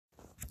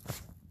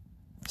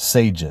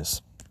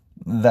Sages.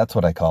 That's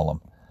what I call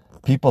them.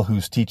 People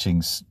whose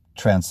teachings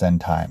transcend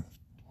time.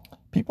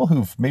 People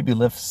who've maybe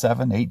lived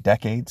 7, 8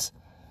 decades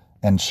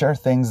and share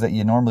things that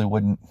you normally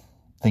wouldn't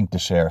think to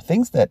share.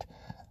 Things that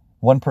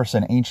one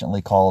person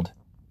anciently called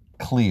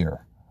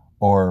clear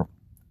or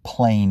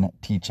plain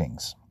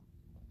teachings.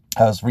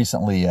 I was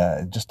recently,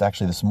 just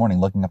actually this morning,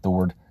 looking up the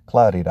word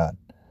claridad.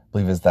 I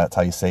believe that's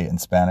how you say it in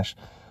Spanish.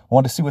 I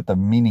wanted to see what the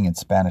meaning in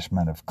Spanish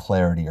meant of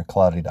clarity or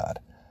claridad.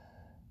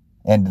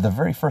 And the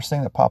very first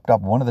thing that popped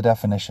up, one of the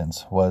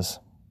definitions was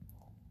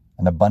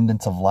an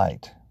abundance of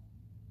light.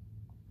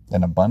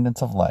 An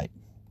abundance of light.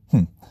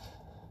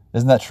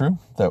 Isn't that true?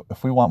 That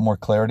if we want more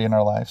clarity in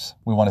our lives,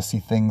 we want to see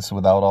things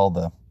without all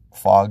the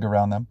fog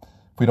around them.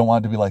 If we don't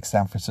want it to be like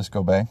San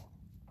Francisco Bay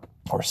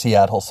or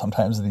Seattle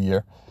sometimes of the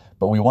year,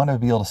 but we want to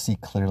be able to see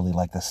clearly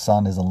like the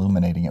sun is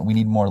illuminating it. We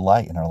need more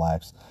light in our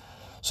lives.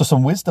 So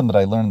some wisdom that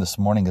I learned this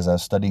morning as I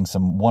was studying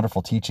some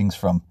wonderful teachings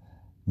from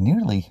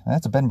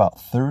that's been about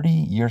 30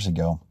 years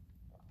ago,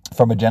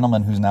 from a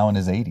gentleman who's now in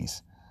his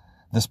 80s.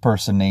 This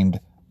person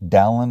named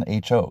Dallin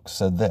H. Oaks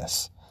said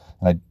this,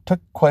 and I took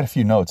quite a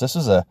few notes. This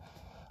is a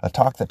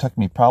talk that took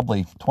me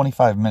probably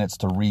 25 minutes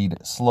to read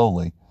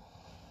slowly,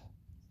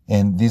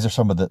 and these are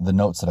some of the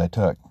notes that I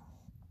took.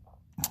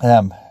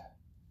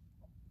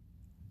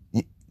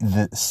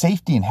 The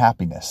safety and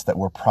happiness that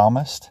we're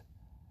promised,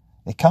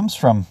 it comes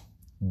from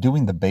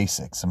doing the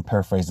basics. I'm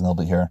paraphrasing a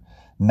little bit here.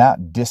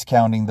 Not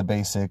discounting the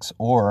basics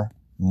or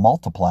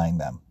multiplying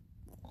them.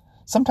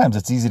 Sometimes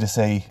it's easy to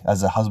say,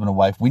 as a husband and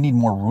wife, we need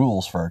more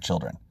rules for our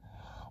children.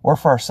 Or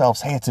for ourselves,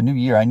 hey, it's a new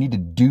year. I need to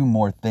do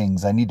more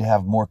things. I need to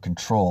have more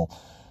control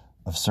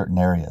of certain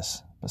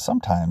areas. But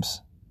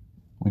sometimes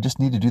we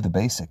just need to do the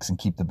basics and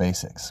keep the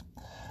basics.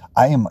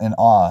 I am in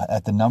awe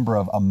at the number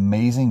of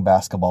amazing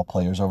basketball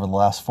players over the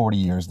last 40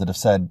 years that have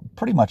said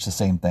pretty much the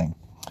same thing.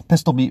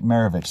 Pistol Pete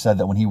Maravich said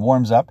that when he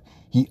warms up,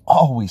 he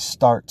always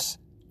starts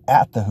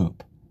at the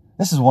hoop.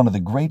 This is one of the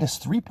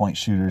greatest three-point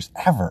shooters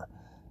ever,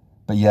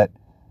 but yet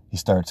he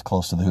starts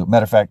close to the hoop.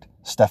 Matter of fact,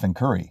 Stephen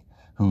Curry,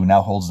 who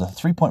now holds the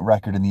three-point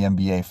record in the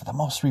NBA for the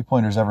most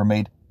three-pointers ever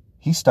made,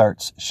 he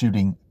starts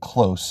shooting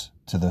close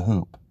to the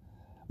hoop.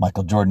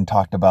 Michael Jordan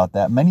talked about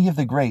that. Many of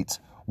the greats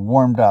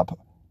warmed up,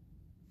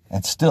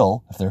 and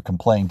still, if they're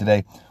playing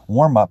today,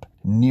 warm up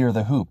near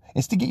the hoop.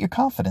 It's to get your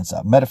confidence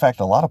up. Matter of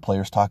fact, a lot of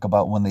players talk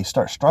about when they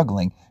start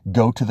struggling,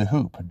 go to the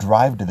hoop,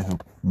 drive to the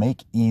hoop,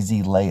 make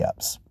easy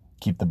layups.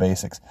 Keep the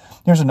basics.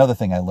 Here's another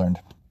thing I learned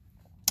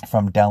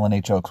from Dallin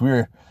H. Oaks.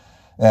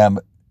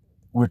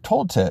 We're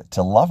told to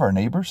love our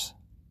neighbors,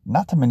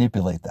 not to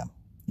manipulate them,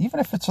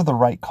 even if it's for the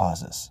right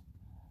causes.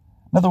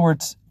 In other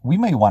words, we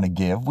may want to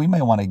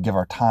give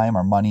our time,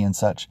 our money and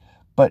such,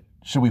 but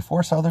should we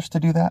force others to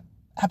do that?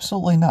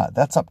 Absolutely not.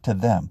 That's up to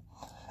them.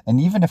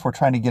 And even if we're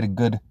trying to get a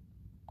good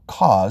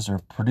cause or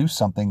produce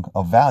something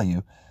of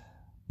value,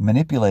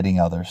 manipulating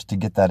others to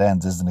get that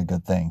ends isn't a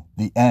good thing.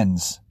 The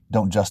ends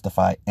don't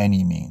justify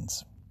any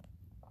means.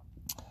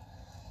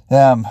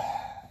 How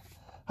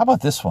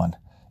about this one?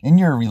 In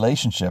your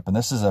relationship, and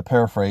this is a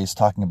paraphrase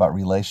talking about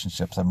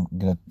relationships.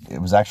 It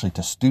was actually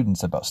to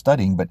students about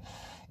studying, but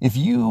if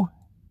you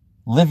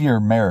live your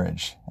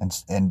marriage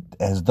and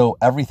as though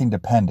everything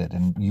depended,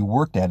 and you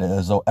worked at it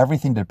as though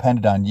everything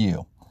depended on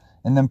you,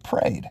 and then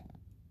prayed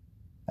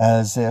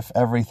as if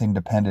everything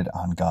depended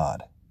on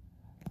God.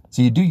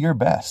 So you do your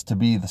best to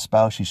be the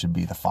spouse you should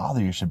be, the father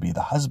you should be,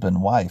 the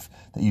husband, wife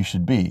that you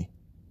should be.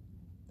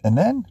 And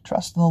then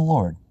trust in the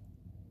Lord.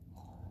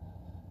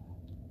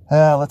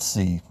 Let's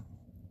see.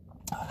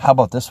 How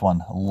about this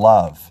one?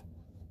 Love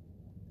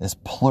is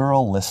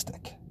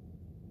pluralistic.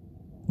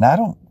 Now, I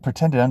don't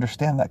pretend to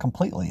understand that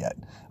completely yet.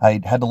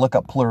 I had to look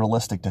up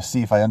pluralistic to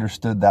see if I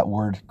understood that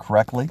word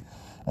correctly.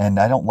 And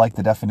I don't like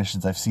the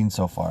definitions I've seen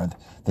so far.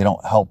 They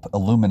don't help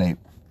illuminate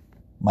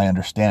my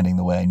understanding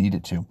the way I need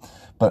it to.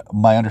 But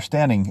my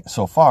understanding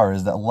so far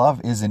is that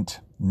love isn't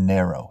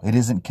narrow. It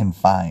isn't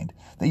confined.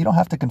 That you don't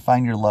have to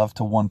confine your love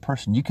to one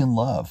person. You can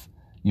love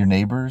your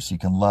neighbors. You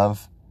can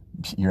love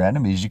your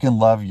enemies. You can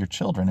love your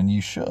children, and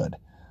you should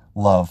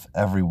love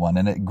everyone.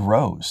 And it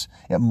grows.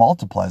 It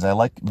multiplies. I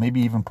like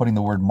maybe even putting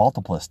the word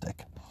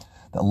multiplistic.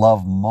 That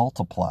love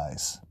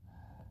multiplies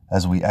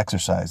as we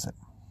exercise it.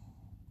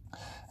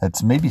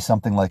 It's maybe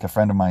something like a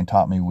friend of mine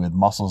taught me with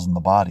muscles in the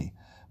body.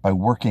 By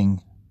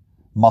working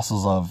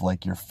muscles of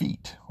like your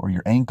feet or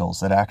your ankles,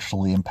 that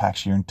actually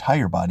impacts your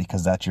entire body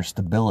because that's your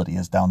stability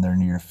is down there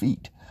near your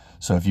feet.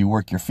 So if you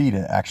work your feet,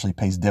 it actually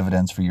pays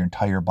dividends for your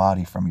entire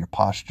body, from your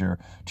posture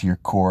to your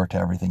core to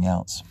everything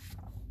else.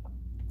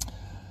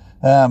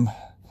 How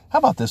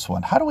about this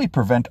one? How do we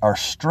prevent our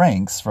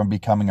strengths from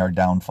becoming our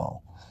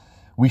downfall?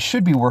 We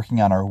should be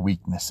working on our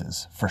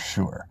weaknesses for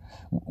sure.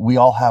 We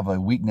all have a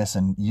weakness,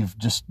 and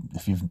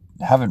if you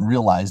haven't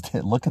realized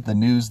it, look at the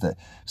news that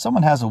if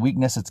someone has a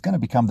weakness, it's going to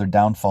become their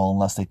downfall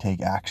unless they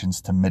take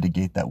actions to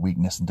mitigate that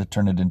weakness and to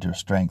turn it into a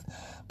strength.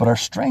 But our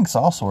strengths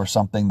also are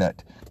something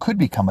that could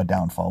become a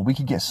downfall. We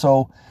could get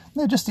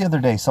just the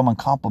other day, someone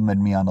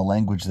complimented me on a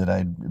language that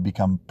I'd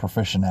become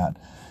proficient at.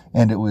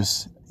 And it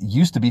was,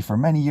 used to be for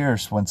many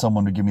years when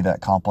someone would give me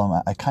that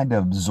compliment, I kind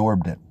of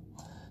absorbed it.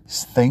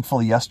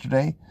 Thankfully,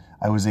 yesterday,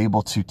 I was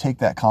able to take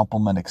that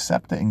compliment,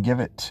 accept it, and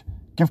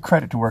give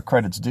credit to where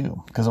credit's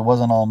due, because it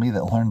wasn't all me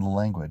that learned the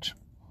language.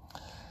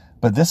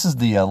 But this is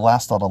the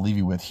last thought I'll leave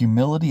you with.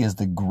 Humility is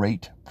the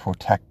great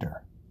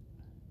protector.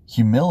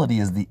 Humility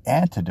is the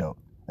antidote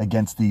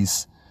against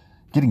these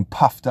getting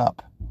puffed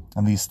up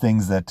and these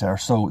things that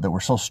we're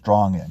so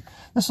strong in.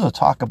 This is a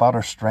talk about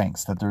our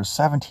strengths, that there's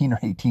 17 or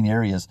 18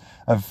 areas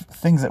of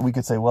things that we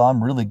could say, well,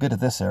 I'm really good at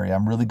this area.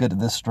 I'm really good at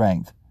this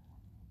strength.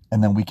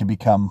 And then we can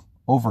become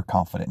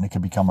overconfident, and it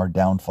can become our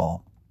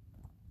downfall.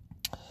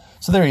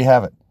 So there you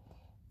have it.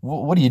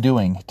 What are you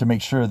doing to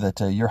make sure that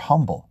you're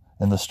humble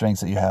in the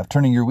strengths that you have,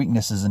 turning your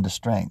weaknesses into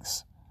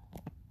strengths?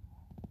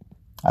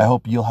 I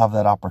hope you'll have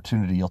that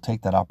opportunity. You'll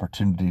take that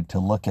opportunity to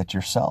look at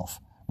yourself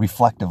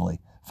reflectively.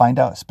 Find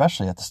out,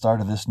 especially at the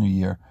start of this new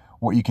year,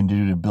 what you can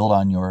do to build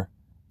on your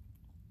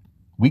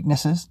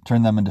weaknesses,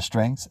 turn them into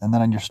strengths, and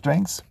then on your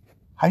strengths,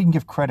 how you can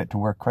give credit to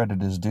where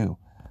credit is due.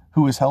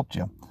 Who has helped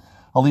you?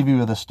 I'll leave you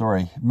with a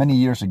story. Many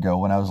years ago,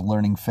 when I was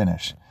learning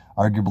Finnish,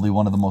 arguably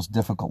one of the most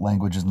difficult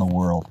languages in the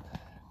world,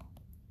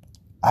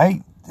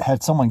 I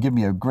had someone give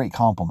me a great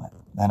compliment,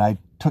 and I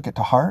took it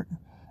to heart,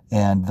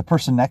 and the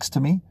person next to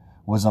me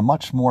was a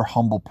much more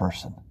humble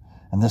person.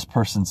 And this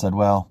person said,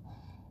 well,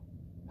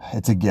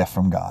 it's a gift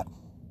from God.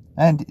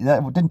 And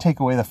that didn't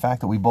take away the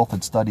fact that we both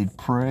had studied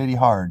pretty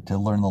hard to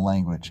learn the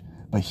language.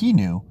 But he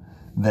knew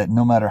that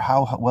no matter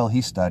how well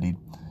he studied,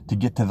 to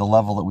get to the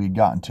level that we'd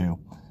gotten to,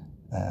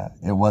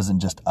 it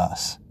wasn't just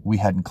us. We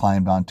hadn't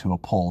climbed onto a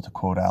pole, to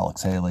quote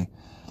Alex Haley,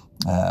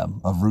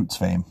 of Roots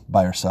fame,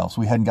 by ourselves.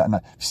 We hadn't gotten...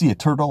 If you see a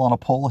turtle on a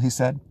pole, he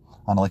said,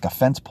 on like a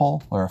fence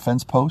pole or a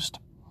fence post,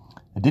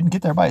 it didn't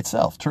get there by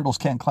itself. Turtles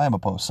can't climb a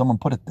post. Someone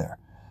put it there.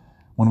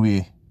 When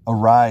we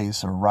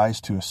rise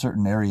to a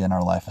certain area in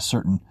our life, a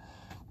certain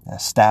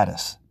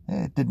status,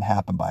 it didn't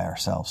happen by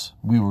ourselves.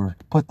 We were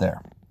put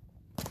there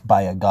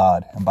by a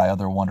God and by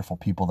other wonderful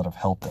people that have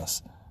helped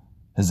us,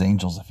 his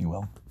angels, if you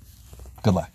will. Good luck.